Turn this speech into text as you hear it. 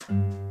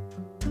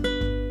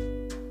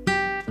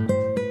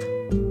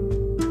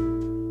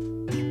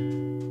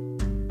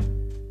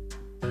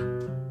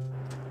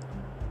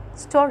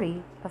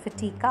Story of a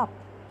Teacup.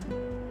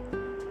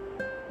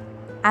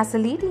 As the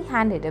lady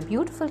handed a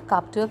beautiful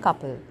cup to a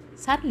couple,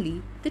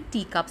 suddenly the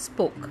teacup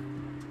spoke.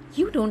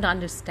 "You don't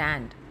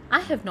understand. I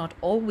have not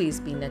always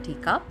been a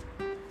teacup.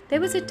 There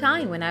was a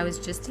time when I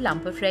was just a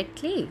lump of red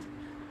clay.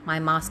 My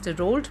master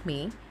rolled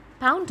me,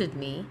 pounded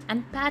me,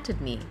 and patted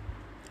me.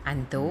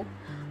 And though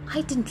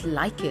I didn't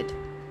like it,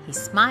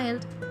 he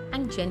smiled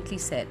and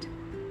gently said,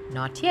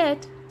 'Not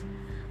yet.'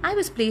 I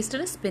was placed on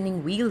a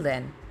spinning wheel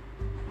then,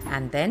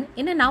 and then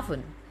in an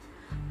oven.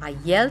 I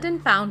yelled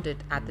and pounded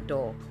at the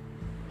door.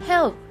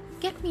 'Help!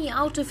 Get me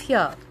out of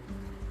here!'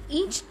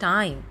 Each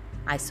time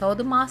I saw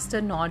the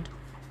master nod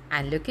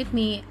and look at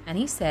me,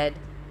 and he said,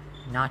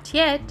 'Not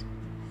yet.'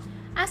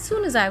 As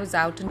soon as I was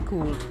out and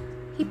cooled,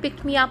 he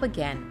picked me up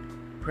again,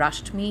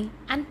 brushed me,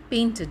 and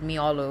painted me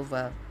all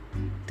over.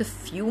 The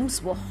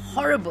fumes were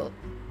horrible.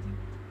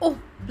 'Oh,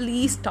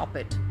 please stop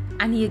it.'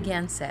 And he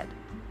again said,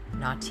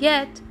 'Not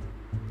yet.'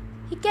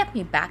 He kept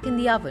me back in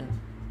the oven,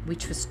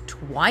 which was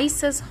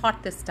twice as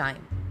hot this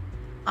time.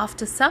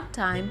 After some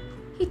time,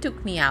 he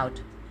took me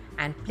out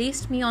and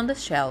placed me on the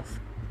shelf,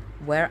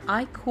 where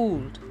I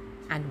cooled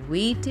and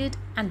waited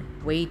and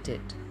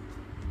waited.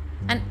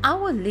 An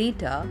hour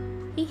later,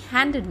 he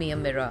handed me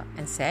a mirror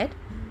and said,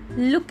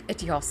 'Look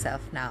at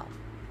yourself now.'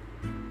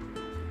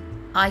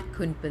 I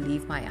couldn't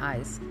believe my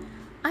eyes.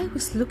 I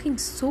was looking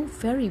so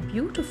very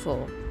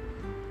beautiful.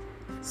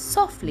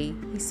 Softly,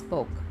 he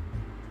spoke.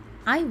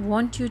 'I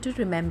want you to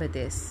remember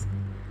this.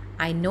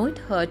 I know it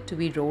hurt to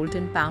be rolled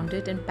and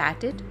pounded and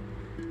patted,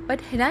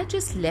 but had I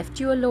just left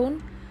you alone,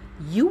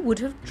 you would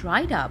have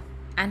dried up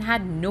and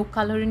had no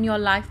color in your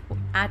life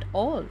at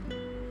all.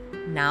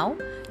 Now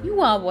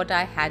you are what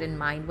I had in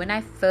mind when I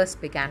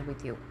first began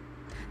with you.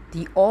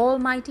 The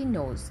Almighty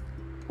knows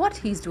what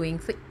He's doing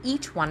for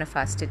each one of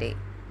us today.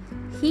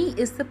 He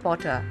is the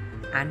potter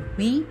and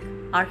we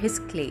are His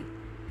clay.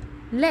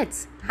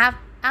 Let's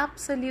have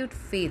absolute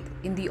faith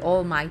in the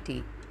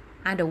Almighty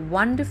and a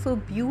wonderful,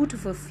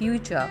 beautiful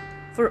future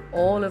for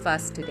all of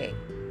us today.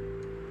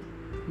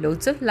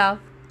 Loads of love,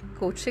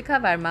 Coach Shikha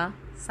Verma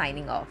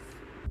signing off.